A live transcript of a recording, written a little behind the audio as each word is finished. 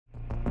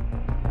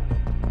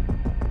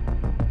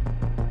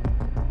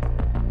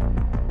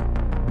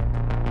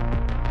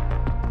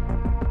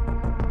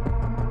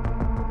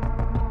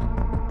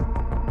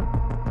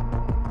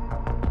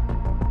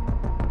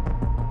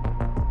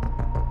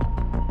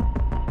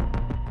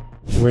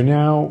We're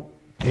now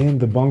in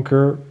the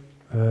bunker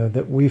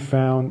that we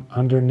found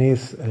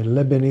underneath a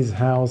Lebanese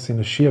house in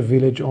a Shia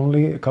village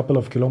only a couple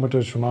of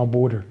kilometers from our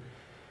border.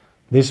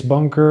 This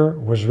bunker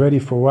was ready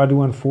for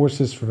Radwan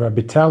forces, for a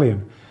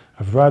battalion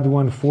of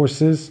Radwan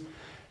forces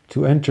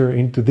to enter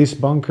into this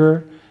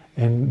bunker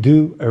and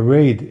do a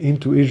raid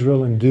into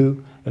Israel and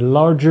do a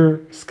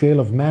larger scale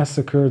of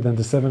massacre than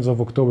the 7th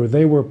of October.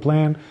 They were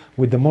planned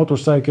with the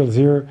motorcycles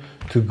here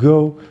to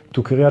go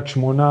to Kiryat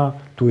Shmona,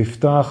 to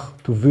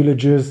Iftach, to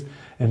villages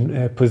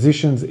and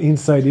positions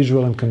inside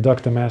Israel and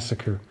conduct a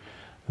massacre.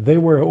 They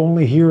were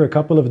only here a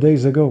couple of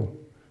days ago.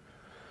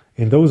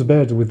 In those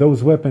beds with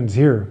those weapons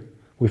here,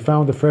 we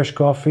found the fresh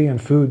coffee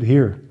and food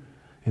here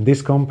in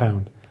this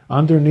compound,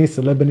 underneath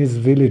a Lebanese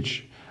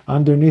village,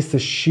 underneath a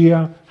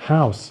Shia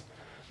house.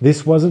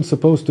 This wasn't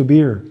supposed to be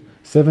here.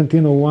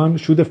 1701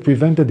 should have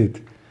prevented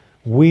it.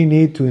 We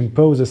need to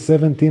impose a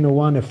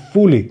 1701, a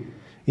fully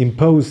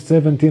imposed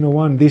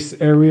 1701, this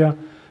area,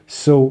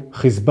 so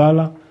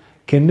Hezbollah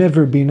can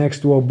never be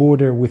next to our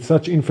border with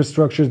such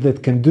infrastructures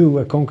that can do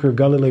a conquer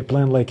Galilee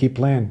plan like he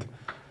planned.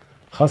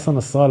 Hassan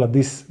Nasrallah,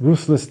 this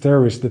ruthless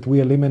terrorist that we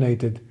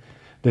eliminated,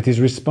 that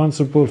is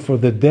responsible for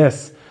the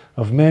deaths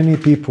of many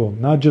people,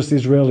 not just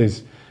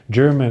Israelis,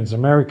 Germans,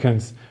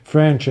 Americans,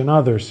 French and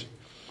others.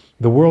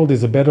 The world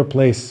is a better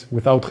place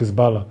without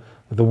Hezbollah.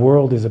 The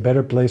world is a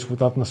better place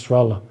without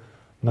Nasrallah.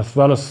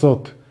 Nasrallah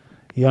thought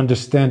he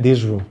understands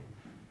Israel.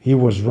 He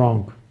was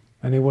wrong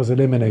and he was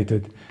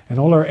eliminated. And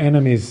all our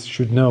enemies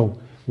should know,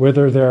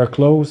 whether they are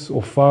close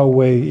or far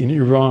away in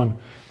Iran,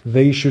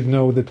 they should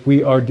know that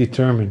we are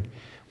determined.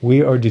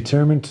 We are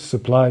determined to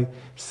supply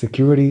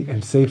security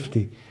and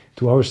safety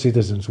to our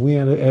citizens. We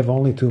have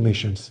only two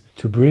missions: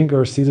 to bring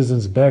our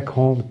citizens back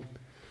home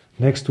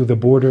next to the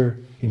border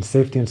in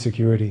safety and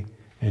security,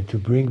 and to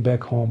bring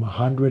back home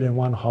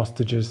 101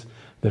 hostages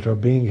that are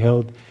being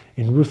held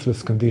in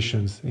ruthless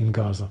conditions in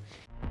Gaza.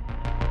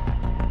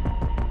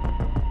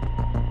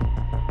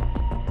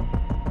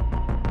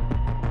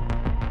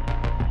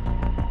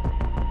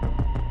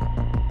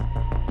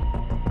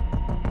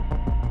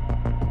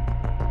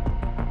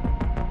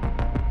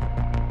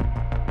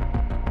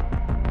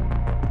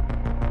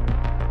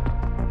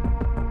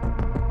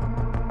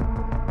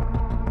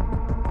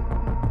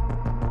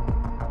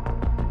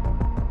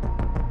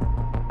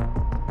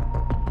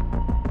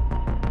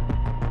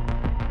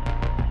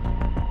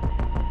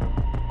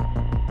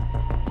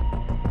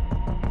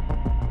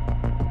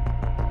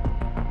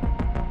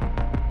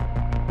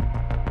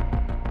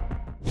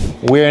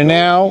 We are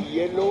now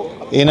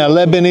in a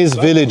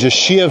Lebanese village, a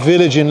Shia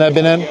village in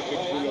Lebanon.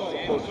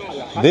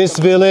 This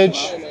village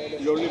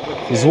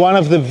is one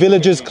of the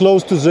villages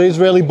close to the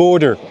Israeli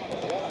border.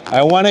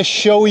 I want to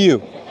show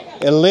you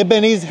a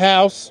Lebanese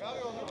house,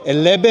 a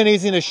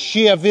Lebanese in a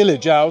Shia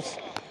village house,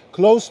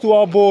 close to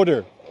our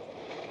border.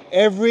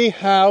 Every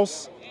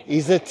house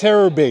is a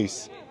terror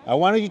base. I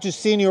wanted you to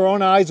see in your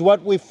own eyes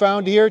what we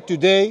found here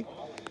today.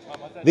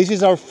 This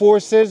is our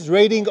forces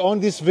raiding on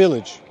this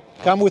village.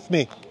 Come with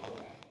me.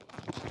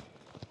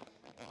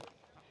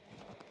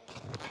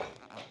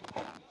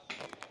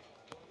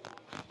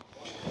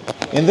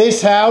 In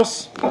this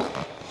house,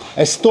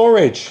 a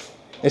storage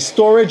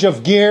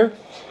of gear,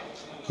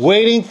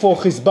 waiting for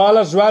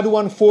Hezbollah's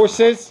Radwan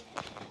forces,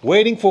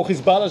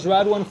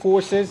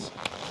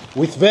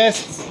 with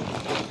vests,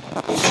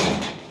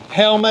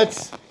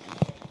 helmets,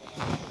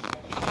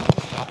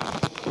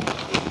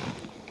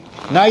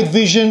 night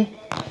vision,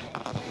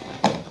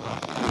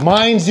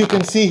 mines you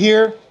can see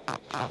here.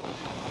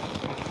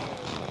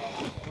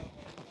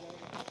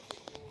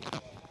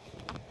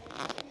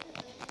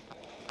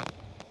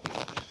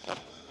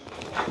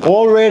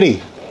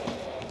 Already,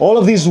 all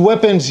of these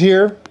weapons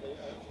here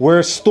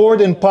were stored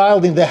and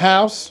piled in the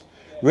house,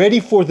 ready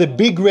for the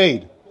big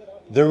raid.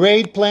 The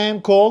raid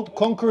plan called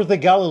Conquer the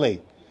Galilee.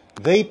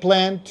 They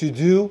plan to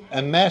do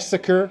a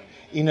massacre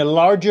in a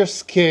larger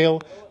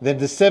scale than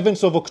the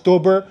 7th of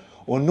October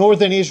on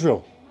northern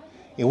Israel.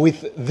 And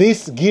with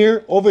this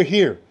gear over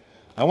here,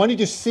 I want you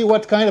to see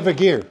what kind of a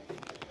gear.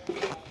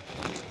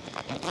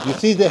 You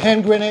see the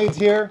hand grenades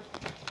here?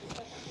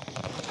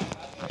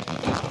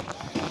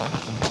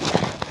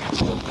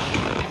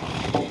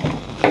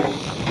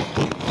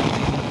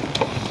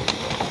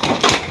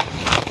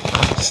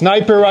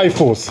 Sniper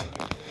rifles,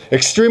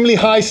 extremely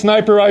high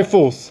sniper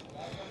rifles,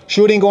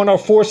 shooting on our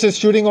forces,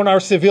 shooting on our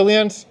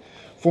civilians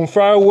from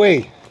far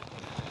away.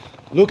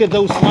 Look at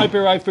those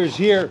sniper rifles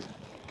here.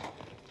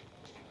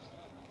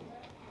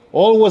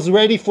 All was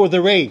ready for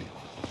the raid.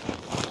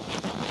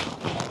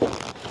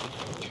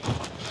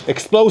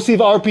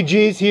 Explosive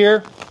RPGs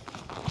here.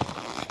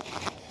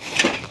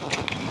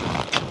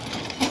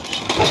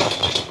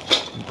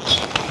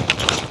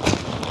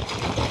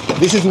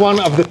 This is one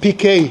of the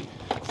PK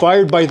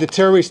fired by the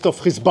terrorists of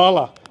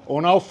Hezbollah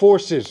on our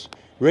forces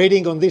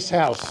raiding on this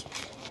house.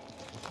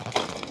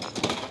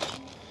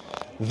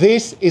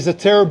 This is a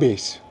terror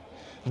base.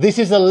 This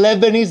is a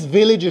Lebanese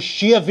village, a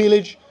Shia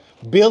village,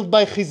 built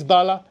by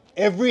Hezbollah.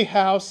 Every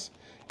house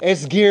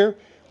as gear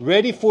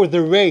ready for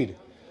the raid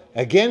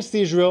against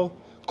Israel,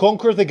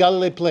 conquer the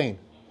Galilee plain.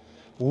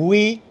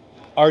 We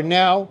are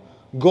now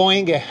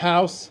going a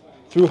house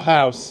through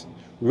house,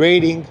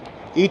 raiding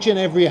each and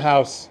every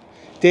house,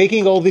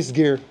 taking all this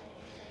gear,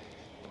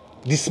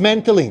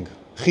 dismantling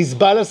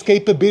Hezbollah's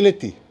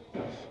capability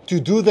to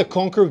do the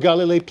Conquer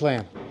Galilee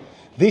plan.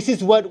 This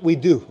is what we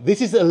do.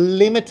 This is a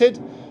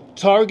limited,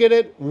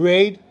 targeted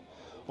raid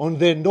on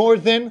the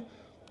northern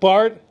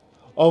part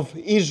of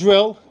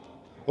Israel,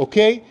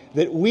 okay,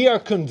 that we are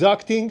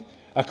conducting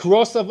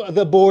across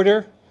the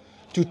border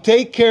to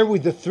take care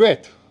with the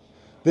threat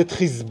that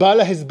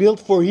Hezbollah has built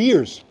for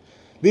years.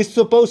 This is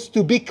supposed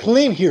to be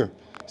clean here.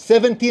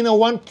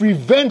 1701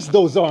 prevents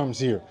those arms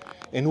here.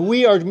 And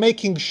we are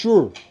making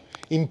sure,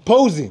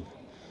 imposing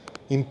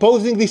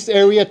this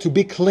area to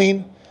be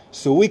clean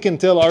so we can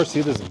tell our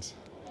citizens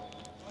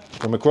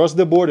from across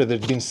the border that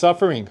have been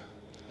suffering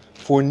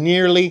for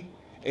nearly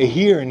a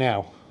year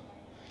now.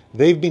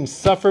 They've been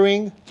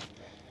suffering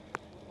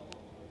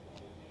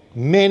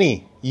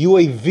many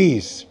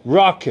UAVs,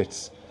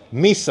 rockets,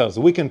 missiles.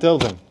 We can tell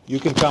them, you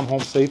can come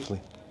home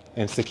safely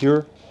and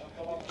secure.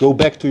 Go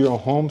back to your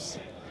homes.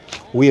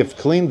 We have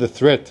cleaned the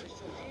threat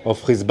of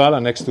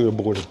Hezbollah next to your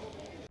border.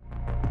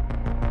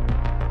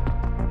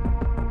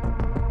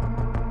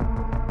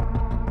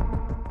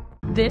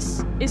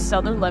 This is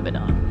southern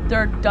Lebanon. There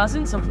are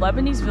dozens of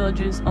Lebanese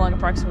villages along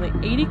approximately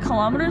 80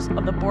 kilometers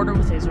of the border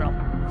with Israel.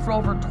 For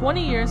over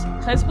 20 years,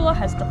 Hezbollah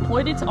has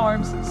deployed its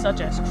arms,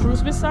 such as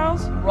cruise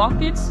missiles,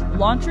 rockets,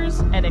 launchers,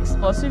 and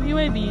explosive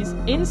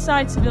UAVs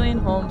inside civilian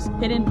homes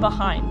hidden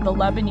behind the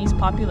Lebanese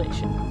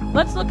population.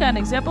 Let's look at an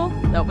example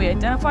that we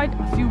identified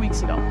a few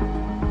weeks ago.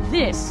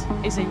 This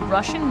is a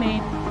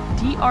Russian-made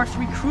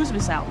DR-3 cruise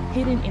missile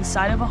hidden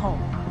inside of a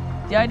home.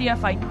 The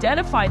IDF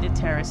identified the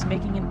terrorists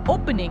making an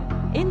opening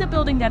in the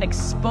building that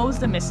exposed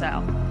the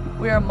missile.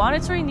 We are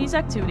monitoring these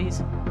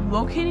activities,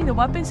 locating the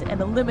weapons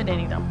and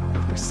eliminating them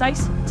with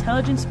precise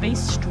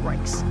intelligence-based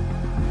strikes.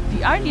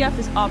 The IDF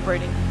is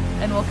operating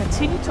and will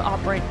continue to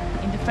operate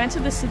in defense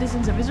of the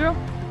citizens of Israel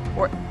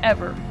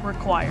wherever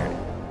required.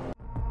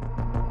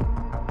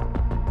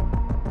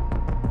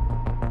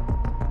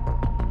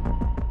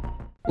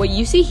 What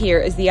you see here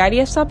is the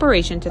IDF's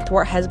operation to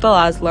thwart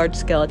Hezbollah's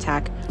large-scale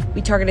attack.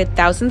 We targeted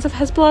thousands of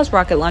Hezbollah's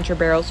rocket launcher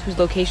barrels whose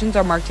locations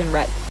are marked in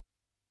red.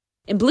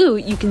 In blue,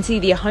 you can see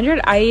the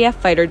 100 IDF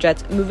fighter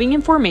jets moving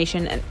in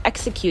formation and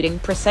executing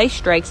precise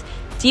strikes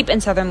deep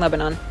in southern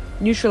Lebanon,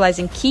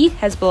 neutralizing key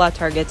Hezbollah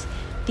targets.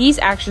 These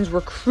actions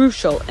were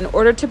crucial in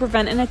order to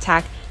prevent an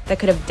attack that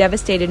could have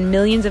devastated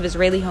millions of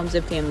Israeli homes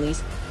and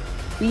families.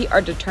 We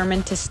are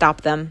determined to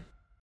stop them.